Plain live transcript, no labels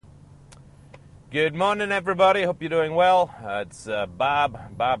Good morning, everybody. Hope you're doing well. It's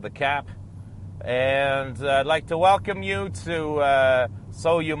Bob the Cap, and I'd like to welcome you to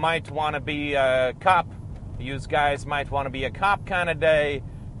So You Might Want to Be a Cop. You guys might want to be a cop kind of day,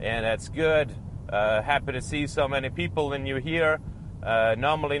 and that's good. Happy to see so many people in you here.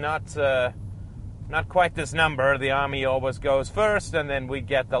 Normally not quite this number. The Army always goes first, and then we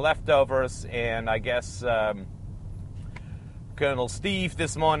get the leftovers, and I guess Colonel Steve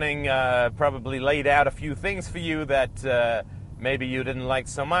this morning probably laid out a few things for you that maybe you didn't like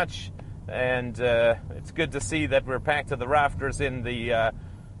so much, and it's good to see that we're packed to the rafters in the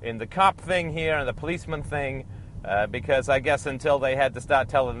cop thing here and the policeman thing, because I guess until they had to start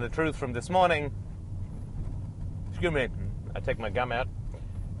telling the truth from this morning, excuse me, I take my gum out,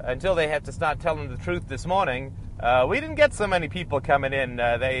 until they had to start telling the truth this morning, we didn't get so many people coming in.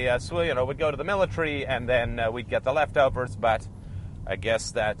 They would go to the military, and then we'd get the leftovers. But I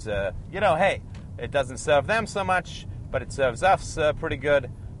guess that hey, it doesn't serve them so much, but it serves us pretty good.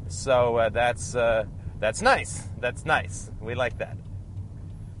 So that's nice. That's nice. We like that.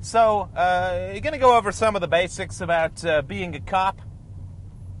 So you're going to go over some of the basics about being a cop,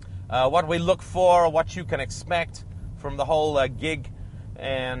 what we look for, what you can expect from the whole gig.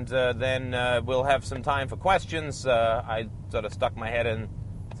 And then we'll have some time for questions. I sort of stuck my head in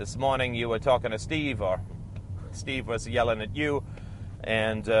this morning. You were talking to Steve, or Steve was yelling at you,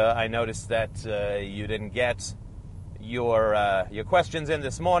 and I noticed that you didn't get your questions in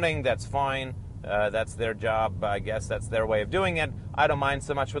this morning. That's fine. That's their job. I guess that's their way of doing it. I don't mind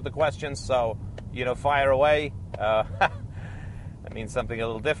so much with the questions, so, fire away. That means something a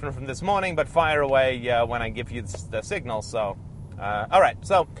little different from this morning, but fire away when I give you the signal, so... all right,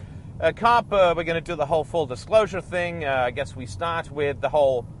 so cop, we're going to do the whole full disclosure thing. I guess we start with the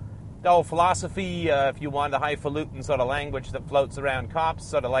whole philosophy, if you want, the highfalutin sort of language that floats around cops,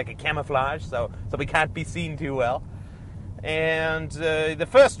 sort of like a camouflage, so we can't be seen too well. And the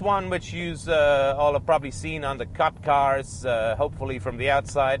first one, which you all have probably seen on the cop cars, hopefully from the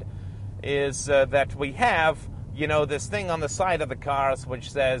outside, is that we have, this thing on the side of the cars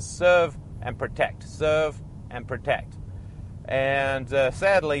which says serve and protect, serve and protect. And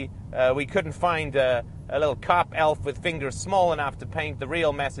sadly, we couldn't find a little cop elf with fingers small enough to paint the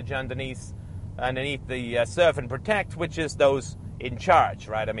real message underneath the serve and protect, which is those in charge,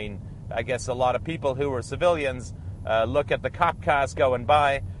 right? I mean, I guess a lot of people who are civilians look at the cop cars going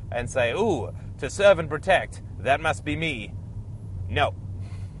by and say, ooh, to serve and protect, that must be me. No.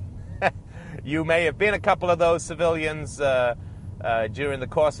 You may have been a couple of those civilians during the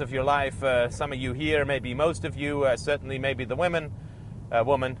course of your life. Some of you here, maybe most of you, certainly maybe the woman,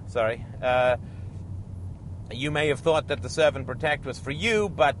 you may have thought that the serve and protect was for you,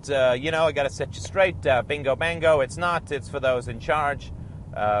 but, I got to set you straight. Bingo, bango, it's not. It's for those in charge.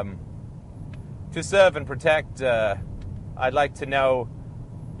 To serve and protect, I'd like to know,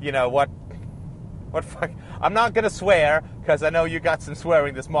 what fuck... I'm not going to swear, because I know you got some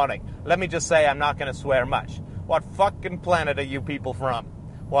swearing this morning. Let me just say I'm not going to swear much. What fucking planet are you people from?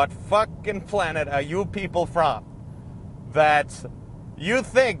 What fucking planet are you people from that you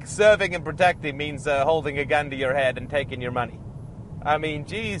think serving and protecting means holding a gun to your head and taking your money? I mean,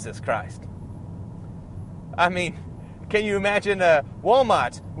 Jesus Christ. I mean, can you imagine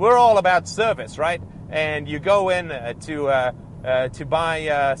Walmart? We're all about service, right? And you go in to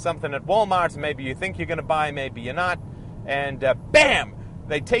buy something at Walmart. Maybe you think you're going to buy, maybe you're not. And bam!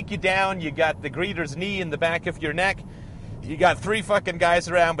 They take you down, you got the greeter's knee in the back of your neck, you got 3 fucking guys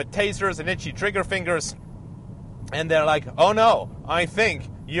around with tasers and itchy trigger fingers, and they're like, oh no, I think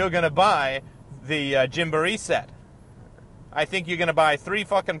you're going to buy the Gymboree set. I think you're going to buy 3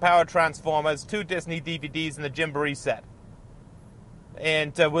 fucking Power Transformers, 2 Disney DVDs, and the Gymboree set.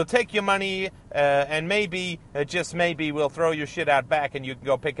 And we'll take your money, and maybe, just maybe, we'll throw your shit out back and you can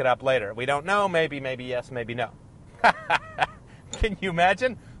go pick it up later. We don't know, maybe yes, maybe no. Can you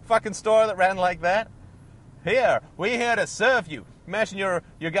imagine? Fucking store that ran like that? Here, we're here to serve you. Imagine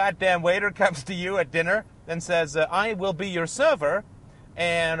your goddamn waiter comes to you at dinner and says, I will be your server,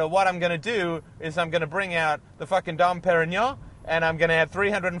 and what I'm going to do is I'm going to bring out the fucking Dom Perignon, and I'm going to add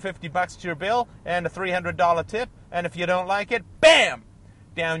 $350 to your bill and a $300 tip, and if you don't like it, bam!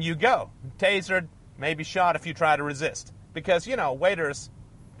 Down you go. Tasered, maybe shot if you try to resist. Because, waiters,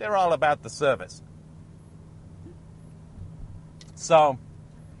 they're all about the service. So,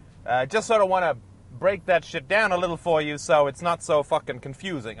 just sort of want to break that shit down a little for you so it's not so fucking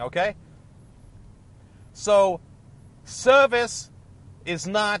confusing, okay? So, service is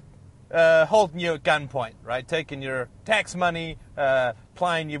not holding you at gunpoint, right? Taking your tax money,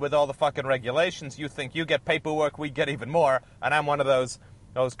 plying you with all the fucking regulations. You think you get paperwork, we get even more, and I'm one of those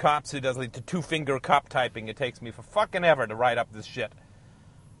Those cops who does the two-finger cop typing. It takes me for fucking ever to write up this shit.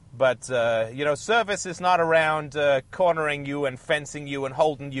 But, service is not around cornering you and fencing you and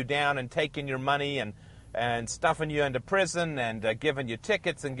holding you down and taking your money and stuffing you into prison and giving you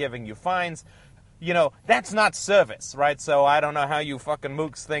tickets and giving you fines. That's not service, right? So I don't know how you fucking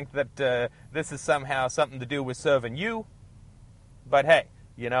mooks think that this is somehow something to do with serving you. But hey,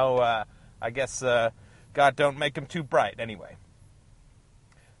 I guess God don't make them too bright anyway.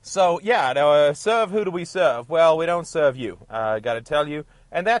 So, serve, who do we serve? Well, we don't serve you, I gotta tell you.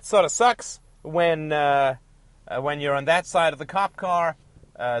 And that sort of sucks when you're on that side of the cop car,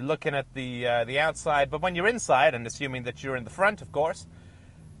 looking at the outside. But when you're inside, and assuming that you're in the front, of course,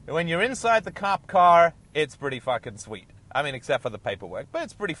 when you're inside the cop car, it's pretty fucking sweet. I mean, except for the paperwork, but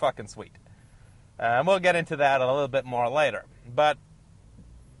it's pretty fucking sweet. And we'll get into that a little bit more later. But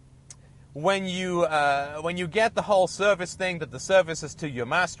when you get the whole service thing, that the service is to your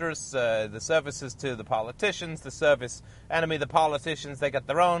masters, the service is to the politicians, the politicians, they got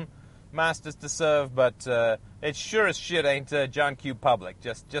their own masters to serve, but it sure as shit ain't John Q. Public,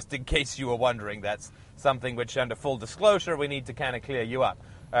 just in case you were wondering. That's something which, under full disclosure, we need to kind of clear you up.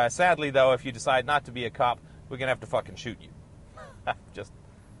 Sadly, though, if you decide not to be a cop, we're going to have to fucking shoot you. Just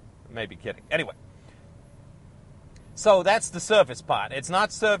maybe kidding. Anyway. So that's the service part. It's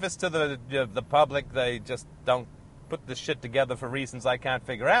not service to the public. They just don't put this shit together for reasons I can't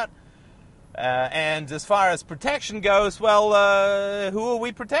figure out. And as far as protection goes, well, who are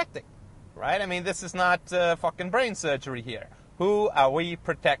we protecting? Right? I mean, this is not fucking brain surgery here. Who are we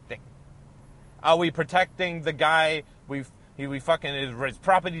protecting? Are we protecting the guy his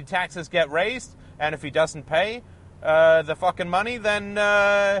property taxes get raised, and if he doesn't pay the fucking money,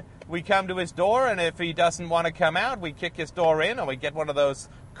 then we come to his door, and if he doesn't want to come out, we kick his door in, or we get one of those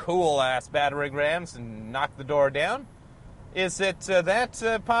cool-ass battering rams and knock the door down? Is it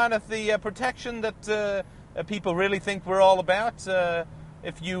that part of the protection that people really think we're all about?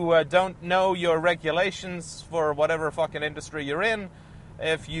 If you don't know your regulations for whatever fucking industry you're in,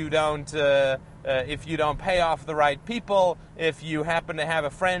 if you don't pay off the right people, if you happen to have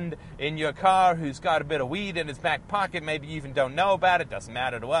a friend in your car who's got a bit of weed in his back pocket, maybe you even don't know about it, doesn't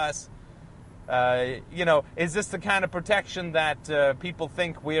matter to us. Is this the kind of protection that people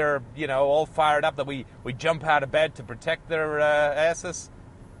think we're, all fired up, that we jump out of bed to protect their asses?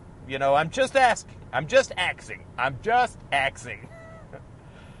 I'm just asking. I'm just axing.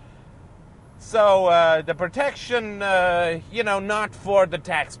 So, the protection, not for the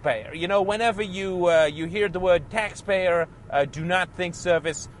taxpayer. Whenever you hear the word taxpayer, do not think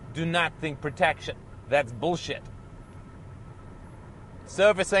service, do not think protection. That's bullshit.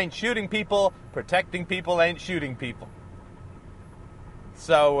 Service ain't shooting people, protecting people ain't shooting people.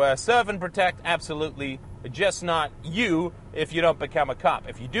 So, serve and protect, absolutely, just not you if you don't become a cop.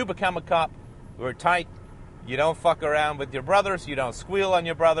 If you do become a cop, we're tight. You don't fuck around with your brothers. You don't squeal on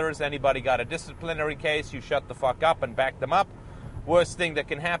your brothers. Anybody got a disciplinary case, you shut the fuck up and back them up. Worst thing that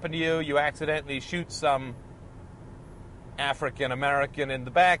can happen to you, you accidentally shoot some African American in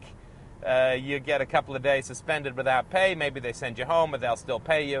the back. You get a couple of days suspended without pay. Maybe they send you home, but they'll still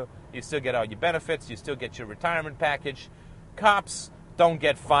pay you. You still get all your benefits. You still get your retirement package. Cops don't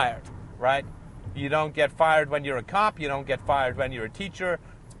get fired, right? You don't get fired when you're a cop. You don't get fired when you're a teacher.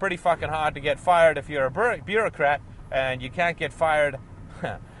 Pretty fucking hard to get fired if you're a bureaucrat, and you can't get fired.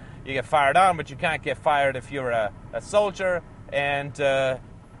 You get fired on, but you can't get fired if you're a soldier. And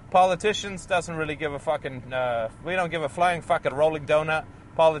politicians doesn't really give a fucking. We don't give a flying fucking rolling donut.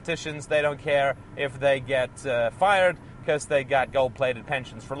 Politicians, they don't care if they get fired because they got gold-plated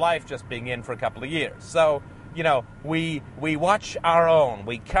pensions for life, just being in for a couple of years. So we watch our own,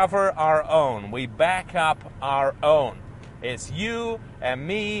 we cover our own, we back up our own. It's you and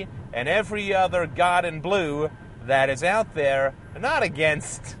me and every other god in blue that is out there, not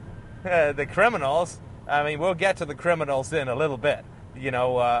against the criminals. I mean, we'll get to the criminals in a little bit.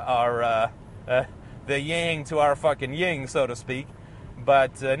 The yang to our fucking yin, so to speak.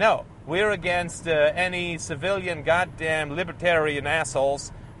 But no, we're against any civilian goddamn libertarian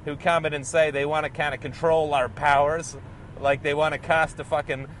assholes who come in and say they want to kind of control our powers, like they want to cast a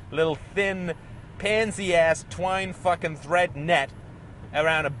fucking little thin pansy-ass twine fucking thread net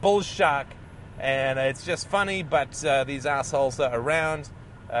around a bull shark. And it's just funny, but these assholes are around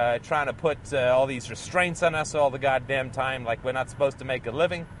trying to put all these restraints on us all the goddamn time, like we're not supposed to make a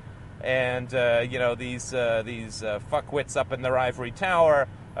living. And, these fuckwits up in their ivory tower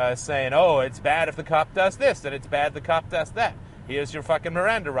saying, oh, it's bad if the cop does this, and it's bad if the cop does that. Here's your fucking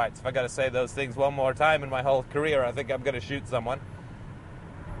Miranda rights. If I got to say those things one more time in my whole career, I think I'm going to shoot someone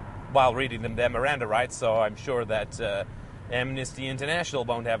while reading them their Miranda rights, so I'm sure that Amnesty International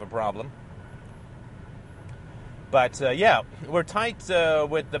won't have a problem. But, yeah, we're tight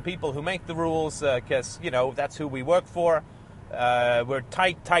with the people who make the rules because, that's who we work for. We're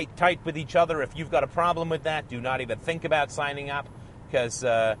tight with each other. If you've got a problem with that, do not even think about signing up because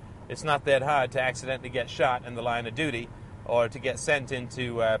it's not that hard to accidentally get shot in the line of duty or to get sent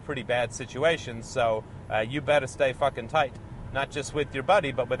into pretty bad situations. So you better stay fucking tight, not just with your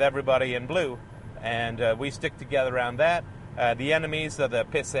buddy, but with everybody in blue. And we stick together around that. The enemies are the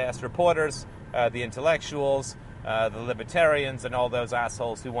piss-ass reporters, the intellectuals, the libertarians, and all those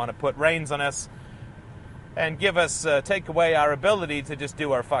assholes who want to put reins on us and take away our ability to just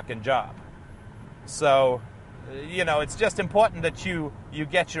do our fucking job. So, it's just important that you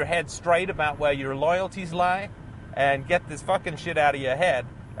get your head straight about where your loyalties lie and get this fucking shit out of your head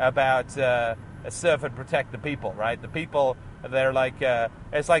about serve and protect the people, right? The people, they're like,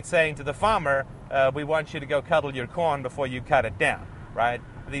 it's like saying to the farmer, we want you to go cuddle your corn before you cut it down, right?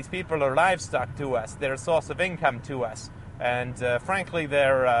 These people are livestock to us. They're a source of income to us. And frankly,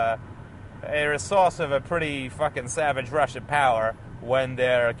 they're a source of a pretty fucking savage rush of power when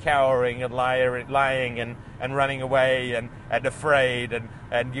they're cowering and lying and running away and afraid.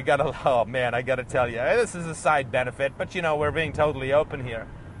 And you gotta, oh man, I gotta tell you, this is a side benefit, but we're being totally open here.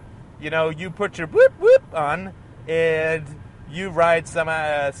 You put your whoop whoop on and you ride some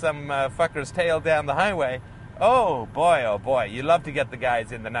fucker's tail down the highway. Oh boy, you love to get the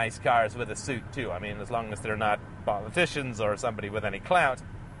guys in the nice cars with a suit too. I mean, as long as they're not politicians or somebody with any clout.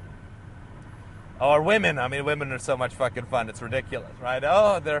 Or women. I mean, women are so much fucking fun. It's ridiculous, right?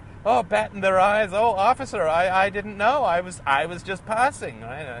 Oh, they're batting their eyes. Oh, officer, I didn't know. I was just passing.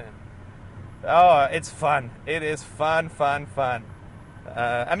 Right? Oh, it's fun. It is fun.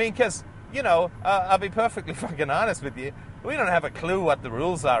 I mean, because I'll be perfectly fucking honest with you. We don't have a clue what the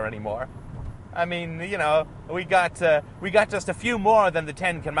rules are anymore. I mean, we got just a few more than the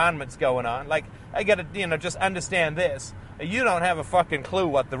 10 Commandments going on. Like, I gotta, just understand this. You don't have a fucking clue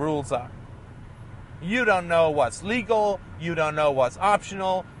what the rules are. You don't know what's legal. You don't know what's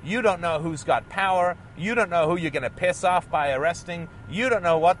optional. You don't know who's got power. You don't know who you're going to piss off by arresting. You don't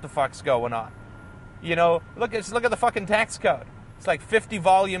know what the fuck's going on. Look at the fucking tax code. It's like 50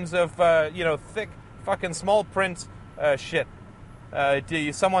 volumes of, thick fucking small print shit.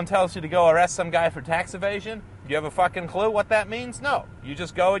 Someone tells you to go arrest some guy for tax evasion? Do you have a fucking clue what that means? No. You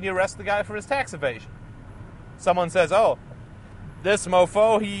just go and you arrest the guy for his tax evasion. Someone says, oh, this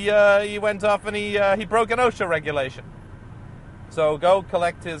mofo, he went off and he broke an OSHA regulation. So go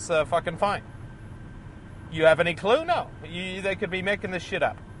collect his fucking fine. You have any clue? No. They could be making this shit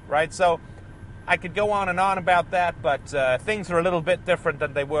up, right? So I could go on and on about that, but things are a little bit different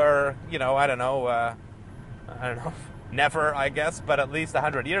than they were, I don't know, never, I guess, but at least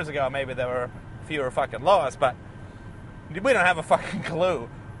 100 years ago, maybe there were fewer fucking laws, but we don't have a fucking clue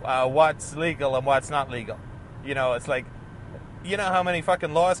what's legal and what's not legal. It's like, how many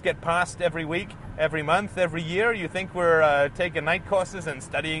fucking laws get passed every week, every month, every year? You think we're taking night courses and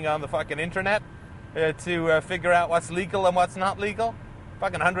studying on the fucking internet to figure out what's legal and what's not legal?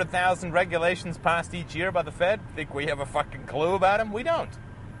 Fucking 100,000 regulations passed each year by the Fed. Think we have a fucking clue about them? We don't.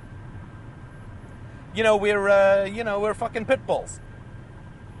 We're fucking pit bulls.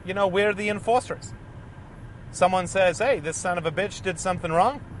 We're the enforcers. Someone says, hey, this son of a bitch did something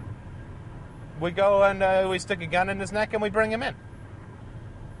wrong. We go and we stick a gun in his neck and we bring him in.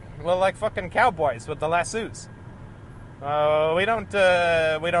 Well, like fucking cowboys with the lassos. We don't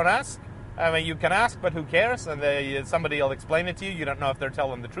ask. I mean, you can ask, but who cares? And somebody will explain it to you. You don't know if they're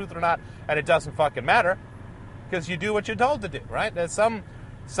telling the truth or not, and it doesn't fucking matter because you do what you're told to do, right? There's some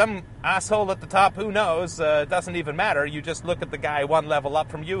asshole at the top who knows. It doesn't even matter. You just look at the guy one level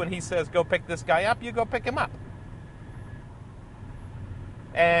up from you, and he says, "Go pick this guy up." You go pick him up.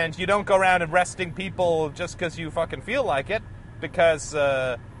 And you don't go around arresting people just because you fucking feel like it, because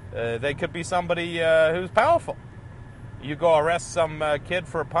they could be somebody who's powerful. You go arrest some kid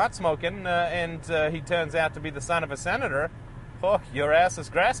for pot smoking, and he turns out to be the son of a senator. Oh, your ass is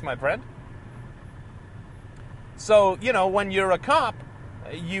grass, my friend. So, when you're a cop,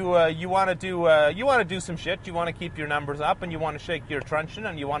 you want to do some shit. You want to keep your numbers up, and you want to shake your truncheon,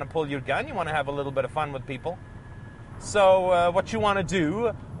 and you want to pull your gun. You want to have a little bit of fun with people. So what you want to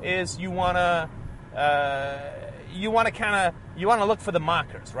do is you want to look for the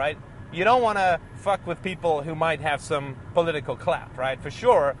markers, right? You don't want to fuck with people who might have some political clout, right? For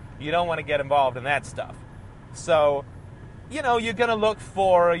sure, you don't want to get involved in that stuff. So, you're going to look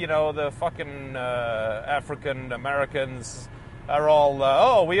for, the fucking African Americans are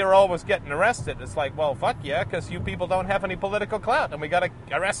all, we are always getting arrested. It's like, well, fuck yeah, because you people don't have any political clout, and we got to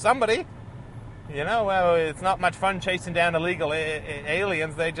arrest somebody. You know, well, it's not much fun chasing down illegal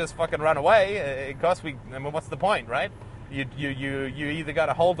aliens. They just fucking run away. What's the point, right? You either got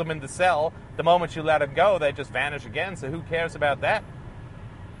to hold them in the cell. The moment you let them go, they just vanish again. So who cares about that?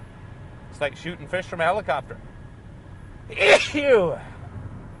 It's like shooting fish from a helicopter. Ew.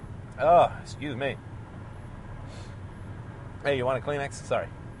 Oh, excuse me. Hey, you want a Kleenex? Sorry.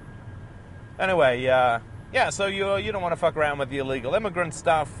 Anyway, so you don't want to fuck around with the illegal immigrant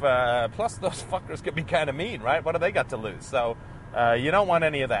stuff. Plus, those fuckers could be kind of mean, right? What do they got to lose? So you don't want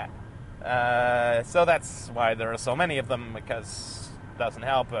any of that. So that's why there are so many of them, because it doesn't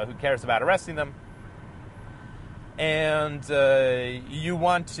help. Who cares about arresting them? And you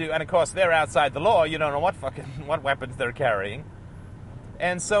want to, and of course they're outside the law. You don't know what weapons they're carrying,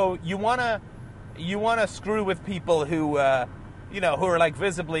 and so you wanna screw with people who who are like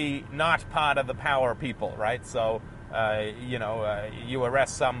visibly not part of the power people, right? So you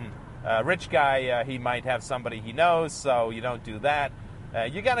arrest some rich guy, he might have somebody he knows, so you don't do that.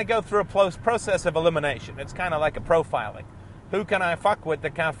 You got to go through a process of elimination. It's kind of like a profiling. Who can I fuck with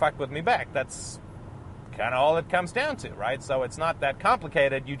that can't fuck with me back? That's kind of all it comes down to, right? So it's not that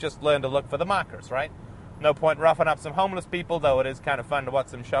complicated. You just learn to look for the markers, right? No point roughing up some homeless people, though it is kind of fun to watch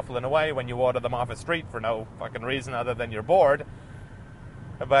them shuffling away when you order them off a street for no fucking reason other than you're bored.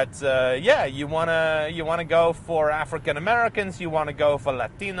 But you wanna go for African Americans, you wanna go for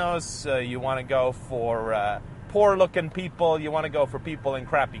Latinos, you wanna go for poor-looking people, you wanna go for people in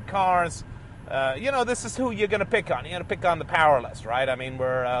crappy cars. This is who you're gonna pick on. You're gonna pick on the powerless, right? I mean,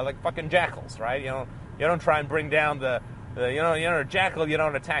 we're like fucking jackals, right? You don't try and bring down you're a jackal, you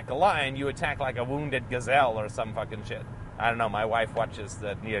don't attack a lion, you attack like a wounded gazelle or some fucking shit. I don't know, my wife watches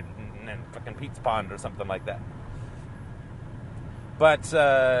near fucking Pete's Pond or something like that. But,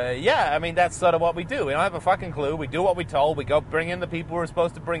 that's sort of what we do. We don't have a fucking clue. We do what we're told. We go bring in the people we're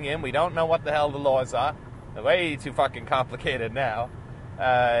supposed to bring in. We don't know what the hell the laws are. They're way too fucking complicated now.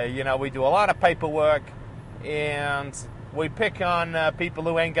 We do a lot of paperwork, and we pick on people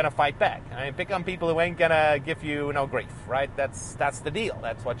who ain't going to fight back. I mean, pick on people who ain't going to give you no grief, right? That's the deal.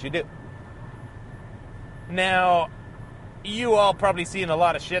 That's what you do. Now, you all probably seen a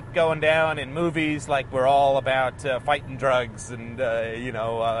lot of shit going down in movies, like we're all about fighting drugs and,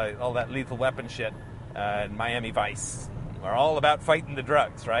 all that lethal weapon shit in Miami Vice. We're all about fighting the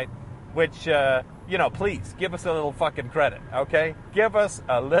drugs, right? Which, please, give us a little fucking credit, okay? Give us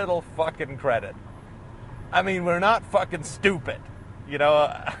a little fucking credit. I mean, we're not fucking stupid,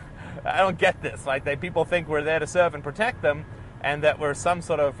 I don't get this. Like, people think we're there to serve and protect them, and that we're some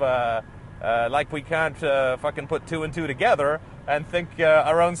sort of... like we can't fucking put two and two together and think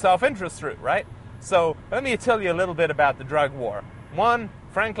our own self-interest through, right? So let me tell you a little bit about the drug war. One,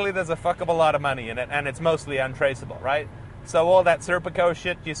 frankly, there's a fuck of a lot of money in it, and it's mostly untraceable, right? So all that Serpico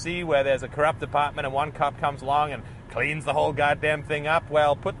shit you see where there's a corrupt department and one cop comes along and cleans the whole goddamn thing up,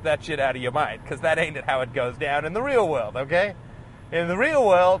 well, put that shit out of your mind, because that ain't how it goes down in the real world, okay? In the real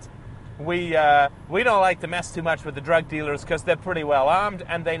world... We don't like to mess too much with the drug dealers because they're pretty well armed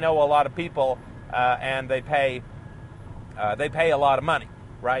and they know a lot of people and they pay a lot of money,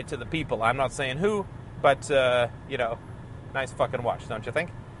 right, to the people. I'm not saying who, but nice fucking watch, don't you think?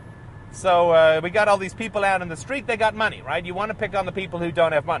 So we got all these people out in the street. They got money, right? You want to pick on the people who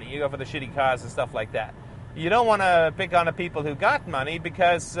don't have money. You go for the shitty cars and stuff like that. You don't want to pick on the people who got money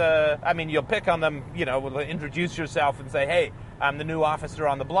because you'll pick on them. Introduce yourself and say, hey, I'm the new officer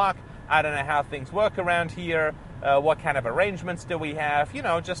on the block. I don't know how things work around here. What kind of arrangements do we have?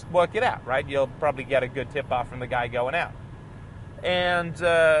 Just work it out, right? You'll probably get a good tip-off from the guy going out. And,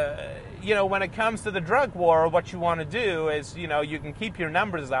 when it comes to the drug war, what you want to do is, you can keep your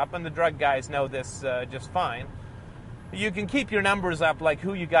numbers up, and the drug guys know this just fine. You can keep your numbers up, like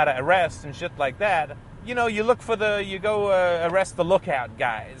who you got to arrest and shit like that. You look for you go arrest the lookout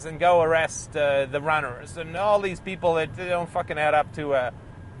guys, and go arrest the runners, and all these people that don't fucking add up to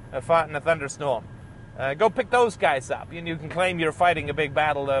fought in a thunderstorm. Go pick those guys up. You can claim you're fighting a big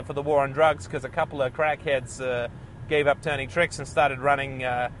battle for the war on drugs because a couple of crackheads gave up turning tricks and started running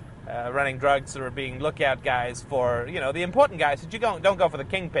drugs or being lookout guys for, the important guys. That you don't go for the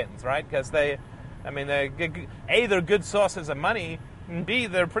kingpins, right? Because they're good sources of money, and B,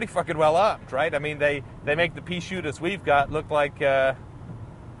 they're pretty fucking well armed, right? I mean, they make the pea shooters we've got look like, I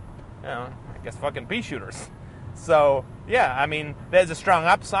guess fucking pea shooters. So, yeah, there's a strong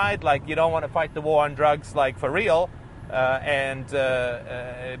upside. Like, you don't want to fight the war on drugs, like, for real,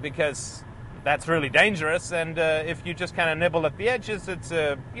 because that's really dangerous. And if you just kind of nibble at the edges, it's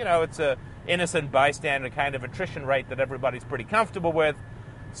a innocent bystander kind of attrition rate that everybody's pretty comfortable with.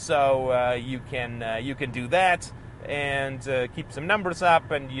 So you can do that. and keep some numbers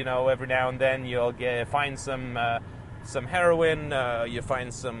up, and every now and then you'll find some heroin, you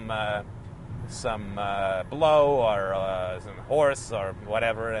find some blow or some horse or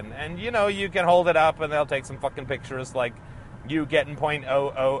whatever, and you can hold it up and they'll take some fucking pictures like you getting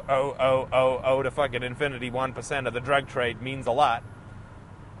 0.00000 to fucking infinity 1% of the drug trade means a lot.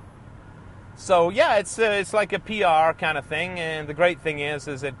 So yeah, it's like a PR kind of thing, and the great thing is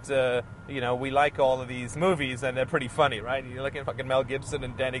that we like all of these movies, and they're pretty funny, right? You look at fucking Mel Gibson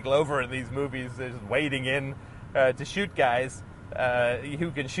and Danny Glover in these movies, they're just wading in to shoot guys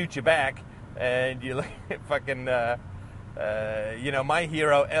who can shoot you back, and you look at fucking my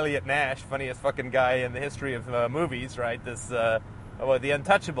hero Elliot Nash, funniest fucking guy in the history of movies, right? This The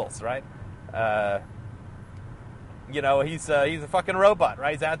Untouchables, right? He's a fucking robot,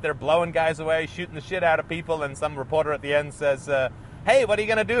 right? He's out there blowing guys away, shooting the shit out of people, and some reporter at the end says, hey, what are you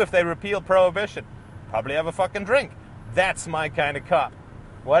going to do if they repeal Prohibition? Probably have a fucking drink. That's my kind of cop.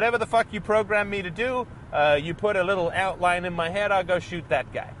 Whatever the fuck you program me to do, you put a little outline in my head, I'll go shoot that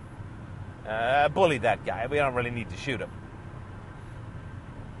guy. Bully that guy. We don't really need to shoot him.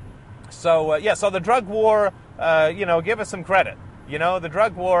 So the drug war, give us some credit. The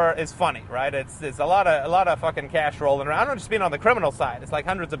drug war is funny, right? It's a lot of fucking cash rolling around. I don't just mean on the criminal side. It's like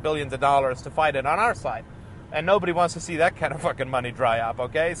hundreds of billions of dollars to fight it on our side. And nobody wants to see that kind of fucking money dry up,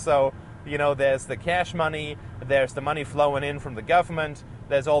 okay? So, there's the cash money, there's the money flowing in from the government,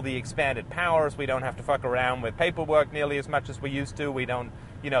 there's all the expanded powers. We don't have to fuck around with paperwork nearly as much as we used to. We don't,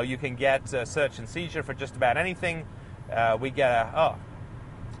 you can get search and seizure for just about anything. We get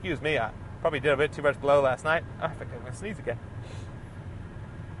excuse me, I probably did a bit too much blow last night. I think I'm going to sneeze again.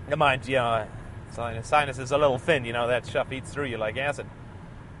 Never mind, sinus is a little thin, that stuff eats through you like acid.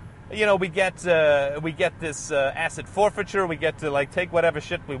 We get this asset forfeiture. We get to take whatever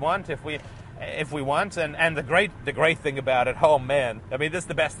shit we want if we want. And the great thing about it, oh man, I mean, this is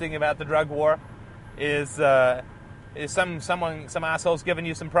the best thing about the drug war, is some asshole's giving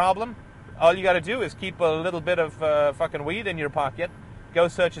you some problem. All you got to do is keep a little bit of fucking weed in your pocket, go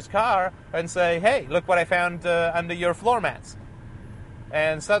search his car, and say, hey, look what I found under your floor mats.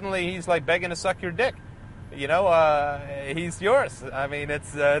 And suddenly he's begging to suck your dick. He's yours. I mean,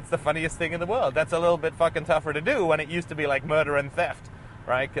 it's the funniest thing in the world. That's a little bit fucking tougher to do when it used to be like murder and theft,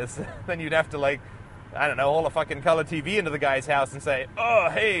 right? Because then you'd have to haul a fucking color TV into the guy's house and say, oh,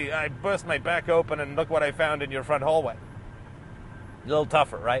 hey, I burst my back open and look what I found in your front hallway. A little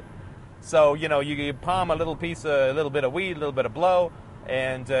tougher, right? So, you palm a little bit of weed, a little bit of blow,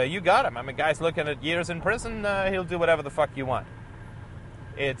 and you got him. I mean, guy's looking at years in prison, he'll do whatever the fuck you want.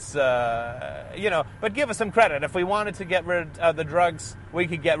 It's, but give us some credit. If we wanted to get rid of the drugs, we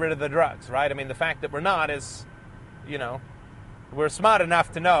could get rid of the drugs, right? I mean, the fact that we're not is, we're smart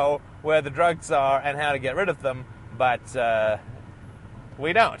enough to know where the drugs are and how to get rid of them, but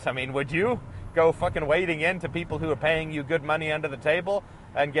we don't. I mean, would you go fucking wading into people who are paying you good money under the table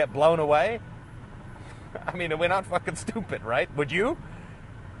and get blown away? I mean, we're not fucking stupid, right? Would you?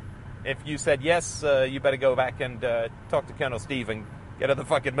 If you said yes, you better go back and talk to Colonel Steve and get to the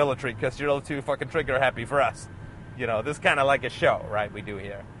fucking military, because you're a little too fucking trigger happy for us. This is kind of like a show, right, we do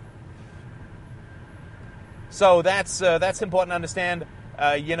here. So that's important to understand.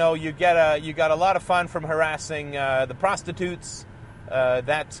 You got a lot of fun from harassing the prostitutes.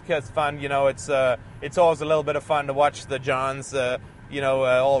 That's fun. It's always a little bit of fun to watch the Johns,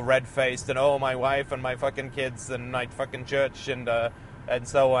 all red-faced and, oh, my wife and my fucking kids and my fucking church and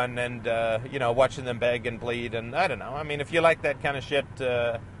so on, and watching them beg and bleed, and I don't know. I mean, if you like that kind of shit,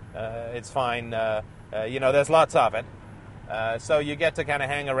 it's fine. There's lots of it. So you get to kind of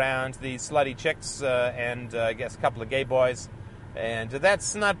hang around these slutty chicks and I guess a couple of gay boys, and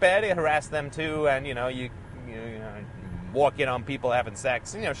that's not bad. You harass them too, and you walk in on people having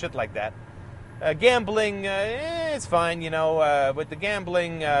sex, shit like that. Gambling, it's fine. With the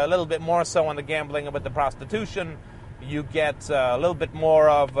gambling, a little bit more so on the gambling, and with the prostitution, you get a little bit more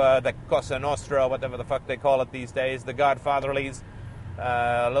of the Cosa Nostra, whatever the fuck they call it these days, the Godfatherlies,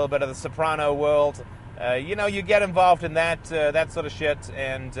 a little bit of the Soprano world. You get involved in that sort of shit,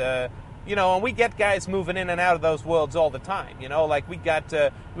 and and we get guys moving in and out of those worlds all the time.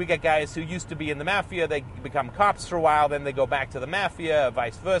 We got guys who used to be in the mafia, they become cops for a while, then they go back to the mafia,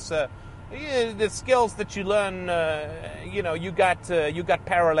 vice versa. The skills that you learn, you got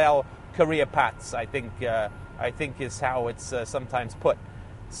parallel career paths, I think is how it's sometimes put.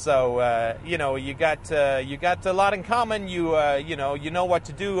 So you got a lot in common. You know what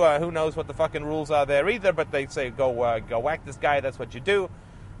to do. Who knows what the fucking rules are there either? But they say go whack this guy. That's what you do.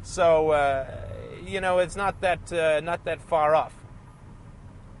 So it's not that far off.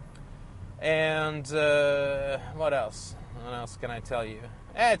 And what else? What else can I tell you?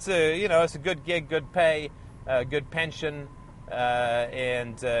 It's a good gig, good pay, good pension,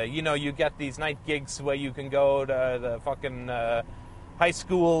 and you get these night gigs where you can go to the fucking high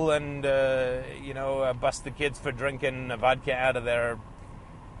school and bust the kids for drinking vodka out of their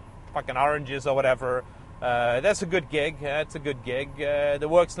fucking oranges or whatever. That's a good gig. That's a good gig. The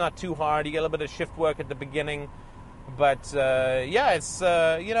work's not too hard. You get a little bit of shift work at the beginning, but it's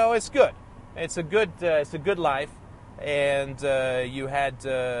good. It's a good life. And you had,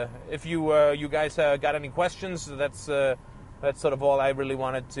 if you guys got any questions, that's sort of all I really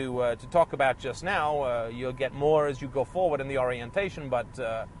wanted to talk about just now. You'll get more as you go forward in the orientation, but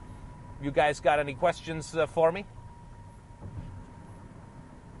you guys got any questions for me?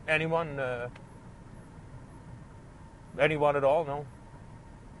 Anyone? Anyone at all? No?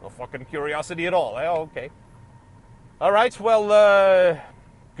 No fucking curiosity at all. Oh, okay. All right, well,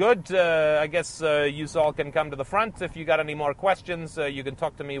 good. I guess you all can come to the front. If you got any more questions, you can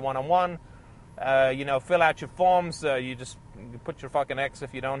talk to me one-on-one. Fill out your forms. You just put your fucking X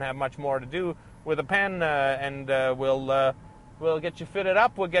if you don't have much more to do with a pen, and we'll get you fitted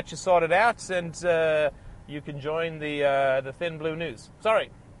up. We'll get you sorted out, and you can join the Thin Blue News. Sorry,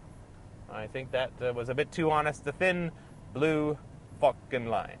 I think that was a bit too honest. The Thin Blue fucking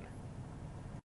Line.